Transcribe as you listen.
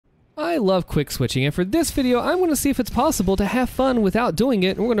I love quick switching, and for this video I'm going to see if it's possible to have fun without doing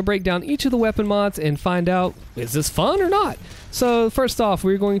it, and we're going to break down each of the weapon mods and find out, is this fun or not? So first off,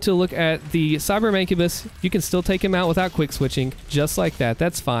 we're going to look at the Cyber Mancubus. You can still take him out without quick switching, just like that,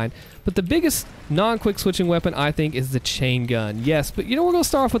 that's fine. But the biggest non-quick switching weapon I think is the chain gun. Yes, but you know, we're going to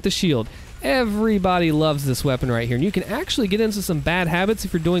start off with the shield. Everybody loves this weapon right here, and you can actually get into some bad habits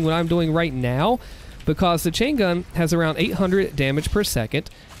if you're doing what I'm doing right now, because the chain gun has around 800 damage per second,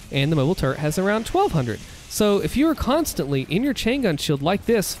 and the mobile turret has around 1200. So if you're constantly in your chain gun shield like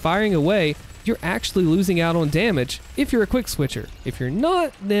this, firing away, you're actually losing out on damage if you're a quick switcher. If you're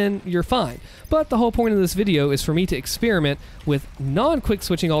not, then you're fine. But the whole point of this video is for me to experiment with non-quick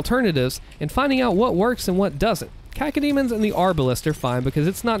switching alternatives and finding out what works and what doesn't. Cacodemons and the Arbalist are fine because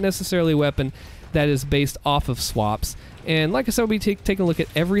it's not necessarily a weapon that is based off of swaps. And like I said, we'll be taking a look at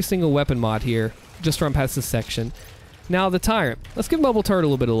every single weapon mod here, just run past this section. Now the Tyrant, let's give Mobile Turret a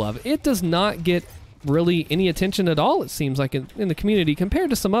little bit of love. It does not get really any attention at all, it seems like, in the community compared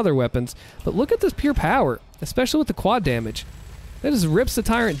to some other weapons. But look at this pure power, especially with the quad damage. That just rips the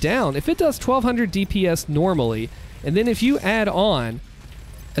Tyrant down. If it does 1200 DPS normally, and then if you add on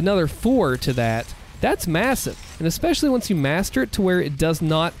another 4 to that, that's massive. And especially once you master it to where it does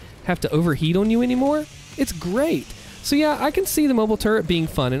not have to overheat on you anymore, it's great. So yeah, I can see the Mobile Turret being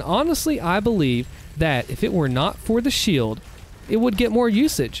fun, and honestly I believe that if it were not for the shield, it would get more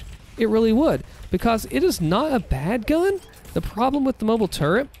usage. It really would, because it is not a bad gun. The problem with the Mobile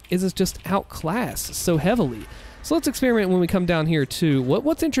Turret is it's just outclassed so heavily. So let's experiment when we come down here too.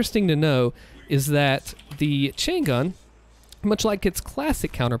 What's interesting to know is that the chain gun, much like its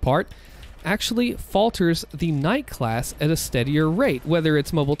classic counterpart, actually falters the Knight class at a steadier rate, whether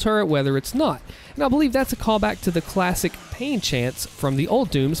it's Mobile Turret, whether it's not. And I believe that's a callback to the classic pain chance from the old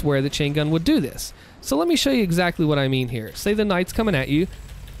Dooms where the chain gun would do this. So let me show you exactly what I mean here. Say the Knight's coming at you.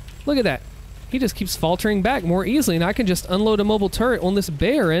 Look at that. He just keeps faltering back more easily, and I can just unload a Mobile Turret on this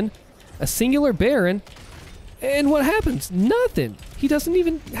Baron, a singular Baron, and what happens? Nothing. He doesn't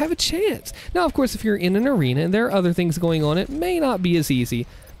even have a chance. Now, of course, if you're in an arena and there are other things going on, it may not be as easy.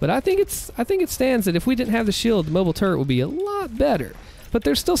 But I think it stands that if we didn't have the shield, the Mobile Turret would be a lot better. But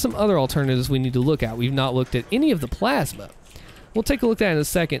there's still some other alternatives we need to look at. We've not looked at any of the plasma. We'll take a look at that in a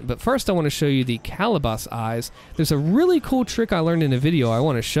second, but first I want to show you the Kalibas eyes. There's a really cool trick I learned in a video I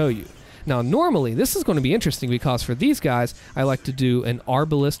want to show you. Now normally, this is going to be interesting because for these guys, I like to do an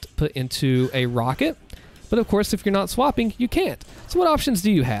Arbalist put into a rocket. But of course, if you're not swapping, you can't. So what options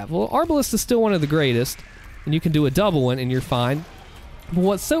do you have? Well, Arbalist is still one of the greatest, and you can do a double one and you're fine. But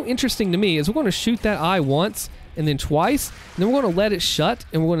what's so interesting to me is we're going to shoot that eye once and then twice, and then we're going to let it shut,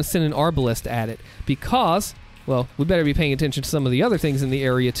 and we're going to send an Arbalist at it. Because, well, we better be paying attention to some of the other things in the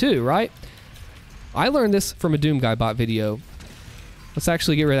area too, right? I learned this from a Doom Guy bot video. Let's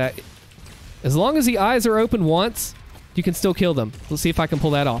actually get rid of that. As long as the eyes are open once, you can still kill them. Let's see if I can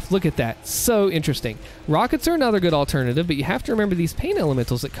pull that off. Look at that. So interesting. Rockets are another good alternative, but you have to remember these pain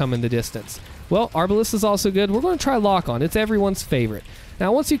elementals that come in the distance. Well, Arbalist is also good. We're going to try Lock On. It's everyone's favorite.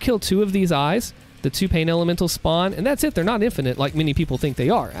 Now, once you kill 2 of these eyes, the 2 pain elementals spawn, and that's it. They're not infinite like many people think they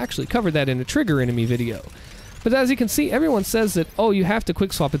are. I actually covered that in a trigger enemy video. But as you can see, everyone says that, oh, you have to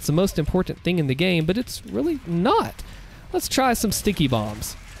quick swap. It's the most important thing in the game, but it's really not. Let's try some sticky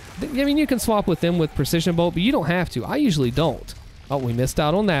bombs. I mean, you can swap with them with Precision Bolt, but you don't have to. I usually don't. Oh, we missed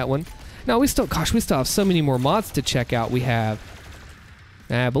out on that one. Now, we still have so many more mods to check out. We have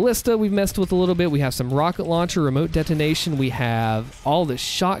Ballista we've messed with a little bit. We have some rocket launcher, remote detonation. We have all this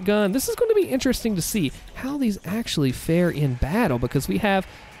shotgun. This is going to be interesting to see how these actually fare in battle, because we have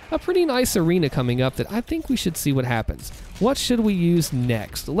a pretty nice arena coming up that I think we should see what happens. What should we use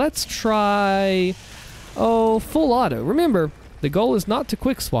next? Let's try, full auto. Remember, the goal is not to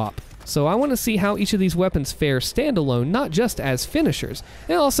quick swap, so I want to see how each of these weapons fare standalone, not just as finishers.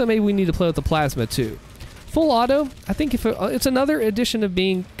 And also maybe we need to play with the plasma too. Full auto, I think it's another addition of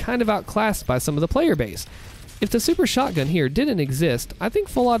being kind of outclassed by some of the player base. If the super shotgun here didn't exist, I think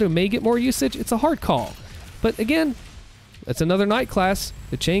full auto may get more usage. It's a hard call. But again, it's another Knight class.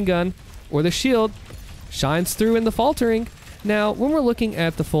 The chain gun or the shield shines through in the faltering. Now, when we're looking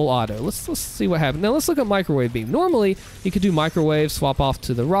at the full auto, let's see what happens. Now, let's look at microwave beam. Normally, you could do microwave, swap off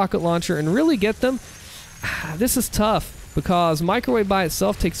to the rocket launcher, and really get them. This is tough because microwave by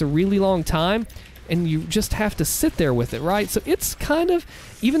itself takes a really long time, and you just have to sit there with it, right? So it's kind of,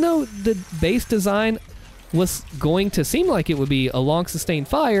 even though the base design was going to seem like it would be a long sustained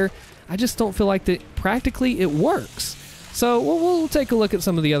fire, I just don't feel like that practically it works. So we'll take a look at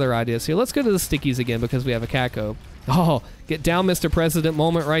some of the other ideas here. Let's go to the stickies again because we have a Caco. Oh, get down, Mr. President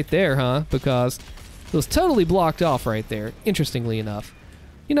moment right there, huh? Because it was totally blocked off right there, interestingly enough.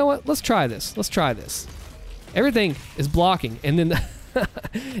 You know what? Let's try this. Let's try this. Everything is blocking, and then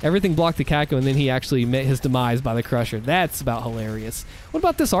everything blocked the Caco, and then he actually met his demise by the Crusher. That's about hilarious. What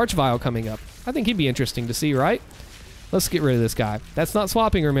about this Archvile coming up? I think he'd be interesting to see, right? Let's get rid of this guy. That's not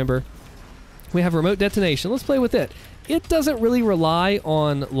swapping, remember. We have remote detonation. Let's play with it. It doesn't really rely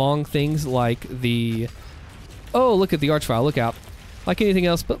on long things like the... Oh, look at the Archvile. Look out. Like anything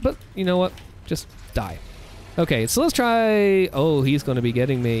else, but you know what? Just die. Okay, so let's try... Oh, he's going to be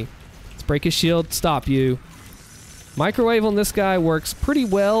getting me. Let's break his shield. Stop you. Microwave on this guy works pretty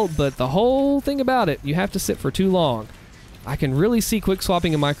well, but the whole thing about it, you have to sit for too long. I can really see quick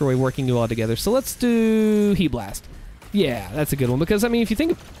swapping and microwave working well together, so let's do Heat Blast. Yeah, that's a good one, because, I mean, if you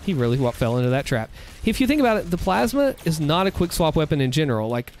think... He really fell into that trap. If you think about it, the Plasma is not a quick swap weapon in general.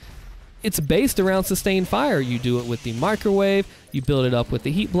 Like, it's based around sustained fire. You do it with the microwave, you build it up with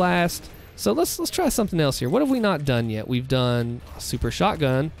the Heat Blast. So let's try something else here. What have we not done yet? We've done Super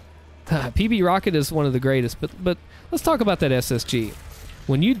Shotgun. PB Rocket is one of the greatest, but let's talk about that SSG.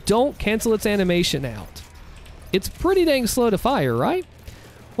 When you don't cancel its animation out, it's pretty dang slow to fire, right?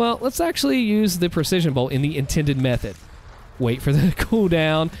 Well, let's actually use the Precision Bolt in the intended method. Wait for the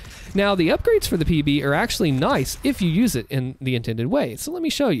cooldown. Now, the upgrades for the PB are actually nice if you use it in the intended way. So let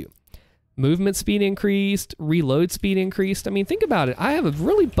me show you. Movement speed increased, reload speed increased. I mean, think about it. I have a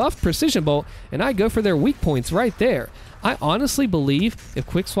really buffed Precision Bolt, and I go for their weak points right there. I honestly believe if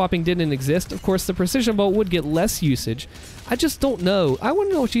quick swapping didn't exist, of course, the Precision Bolt would get less usage. I just don't know. I want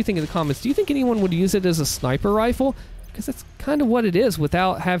to know what you think in the comments. Do you think anyone would use it as a sniper rifle? Because that's kind of what it is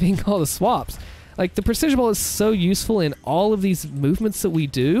without having all the swaps. Like, the Precision Bolt is so useful in all of these movements that we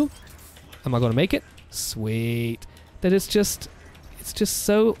do. Am I going to make it? Sweet. That it's just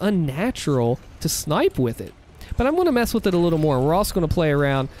so unnatural to snipe with it. But I'm going to mess with it a little more. We're also going to play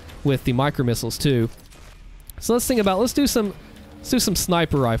around with the micro missiles too. So let's do some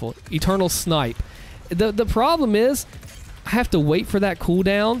sniper rifle, Eternal Snipe. The problem is I have to wait for that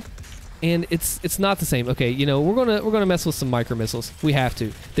cooldown, and it's not the same. Okay, you know, we're gonna mess with some micro missiles. We have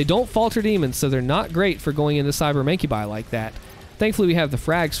to. They don't falter demons, so they're not great for going into Cyber Mancubi like that. Thankfully, we have the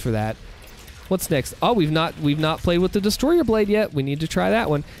frags for that. What's next? Oh, we've not played with the Destroyer Blade yet. We need to try that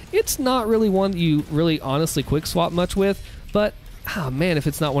one. It's not really one that you really honestly quick swap much with, but oh man, if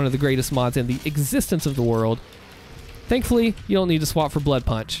it's not one of the greatest mods in the existence of the world. Thankfully, you don't need to swap for Blood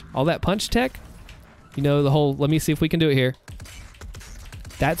Punch. All that punch tech, you know, the whole, let me see if we can do it here.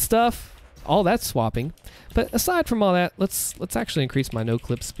 That stuff, all that's swapping. But aside from all that, let's actually increase my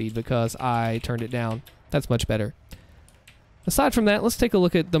no-clip speed because I turned it down. That's much better. Aside from that, let's take a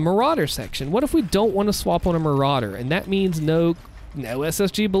look at the Marauder section. What if we don't want to swap on a Marauder? And that means no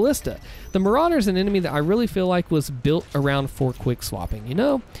SSG Ballista. The Marauder is an enemy that I really feel like was built around for quick swapping, you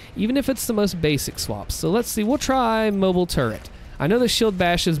know? Even if it's the most basic swaps. So let's see, we'll try Mobile Turret. I know the Shield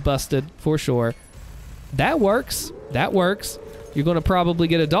Bash is busted, for sure. That works. That works. You're going to probably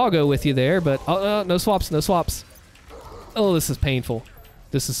get a doggo with you there, but no swaps, no swaps. Oh, this is painful.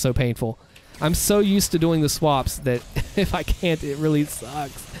 This is so painful. I'm so used to doing the swaps that if I can't, it really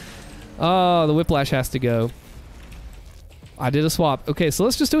sucks. Oh, the Whiplash has to go. I did a swap. Okay, so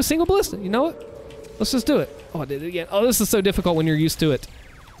let's just do a single ballista. You know what? Let's just do it. Oh, I did it again. Oh, this is so difficult when you're used to it.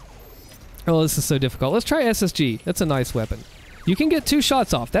 Oh, this is so difficult. Let's try SSG. That's a nice weapon. You can get 2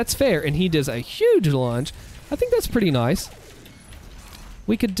 shots off. That's fair, and he does a huge lunge. I think that's pretty nice.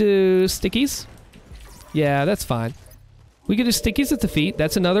 We could do stickies. Yeah, that's fine. We could do stickies at the feet.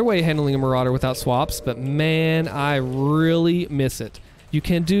 That's another way of handling a Marauder without swaps, but man, I really miss it. You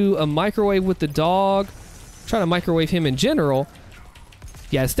can do a microwave with the dog. Try to microwave him in general.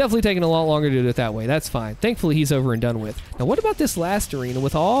 Yeah, it's definitely taking a lot longer to do it that way. That's fine. Thankfully, he's over and done with. Now, what about this last arena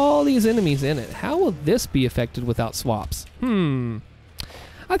with all these enemies in it? How will this be affected without swaps?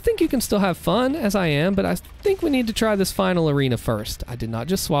 I think you can still have fun, as I am, but I think we need to try this final arena first. I did not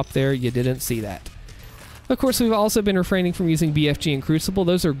just swap there. You didn't see that. Of course, we've also been refraining from using BFG and Crucible.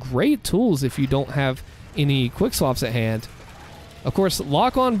 Those are great tools if you don't have any quick swaps at hand. Of course,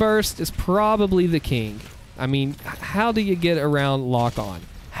 Lock-On Burst is probably the king. I mean, how do you get around Lock-On?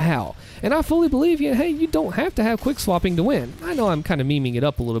 How? And I fully believe, hey, you don't have to have quick swapping to win. I know I'm kind of memeing it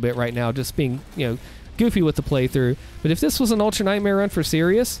up a little bit right now, just being, goofy with the playthrough. But if this was an Ultra Nightmare run for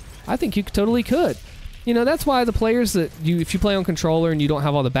serious, I think you totally could. You know, that's why the players that if you play on controller and you don't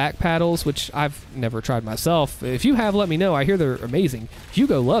have all the back paddles, which I've never tried myself. If you have, let me know. I hear they're amazing.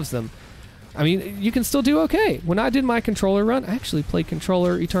 Hugo loves them. I mean, you can still do okay. When I did my controller run, I actually played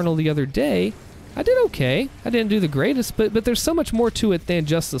Controller Eternal the other day. I did okay. I didn't do the greatest, but there's so much more to it than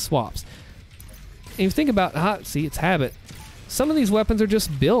just the swaps. And you think about, see, it's habit. Some of these weapons are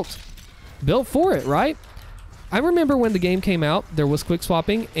just built for it, right? I remember when the game came out, there was quick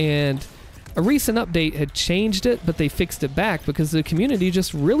swapping, and a recent update had changed it, but they fixed it back because the community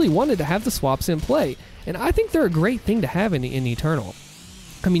just really wanted to have the swaps in play. And I think they're a great thing to have in Eternal.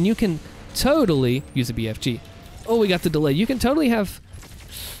 I mean, you can totally use a BFG. Oh, we got the delay. You can totally have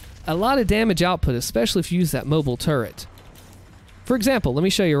a lot of damage output, especially if you use that mobile turret. For example, let me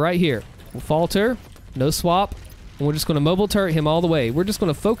show you right here. We'll falter, no swap, and we're just going to mobile turret him all the way. We're just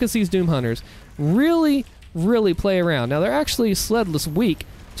going to focus these Doom Hunters. Really, really play around. Now, they're actually sledless weak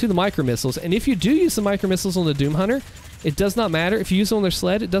to the micro missiles, and if you do use the micro missiles on the Doom Hunter, it does not matter. If you use it on their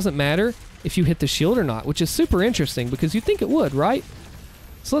sled, it doesn't matter if you hit the shield or not, which is super interesting because you think it would, right?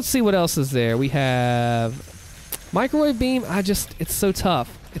 So let's see what else is there. We have microwave beam. It's so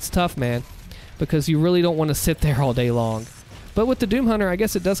tough. It's tough, man, because you really don't want to sit there all day long. But with the Doom Hunter, I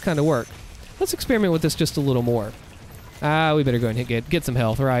guess it does kind of work. Let's experiment with this just a little more. We better go and get some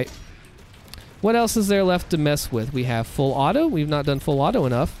health, right? What else is there left to mess with? We have full auto. We've not done full auto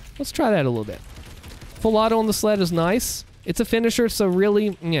enough. Let's try that a little bit. Full auto on the sled is nice. It's a finisher, so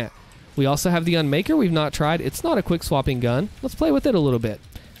really, yeah. We also have the Unmaker we've not tried. It's not a quick swapping gun. Let's play with it a little bit.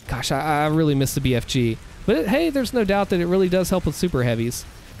 Gosh, I really miss the BFG. But hey, there's no doubt that it really does help with super heavies.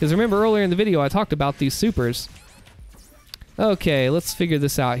 Because remember earlier in the video I talked about these supers. Okay, let's figure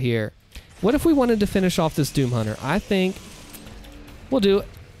this out here. What if we wanted to finish off this Doom Hunter? I think we'll do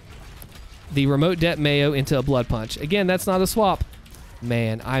the remote det mayo into a blood punch. Again, that's not a swap.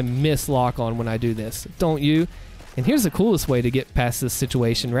 Man, I miss lock on when I do this. Don't you? And here's the coolest way to get past this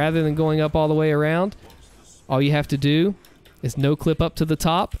situation. Rather than going up all the way around, all you have to do is no clip up to the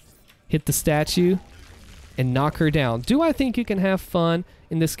top, hit the statue, and knock her down. Do I think you can have fun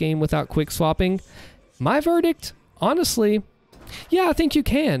in this game without quick swapping? My verdict, honestly, yeah, I think you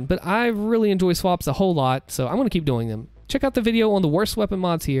can, but I really enjoy swaps a whole lot, so I'm going to keep doing them. Check out the video on the worst weapon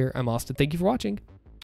mods here. I'm Austin. Thank you for watching.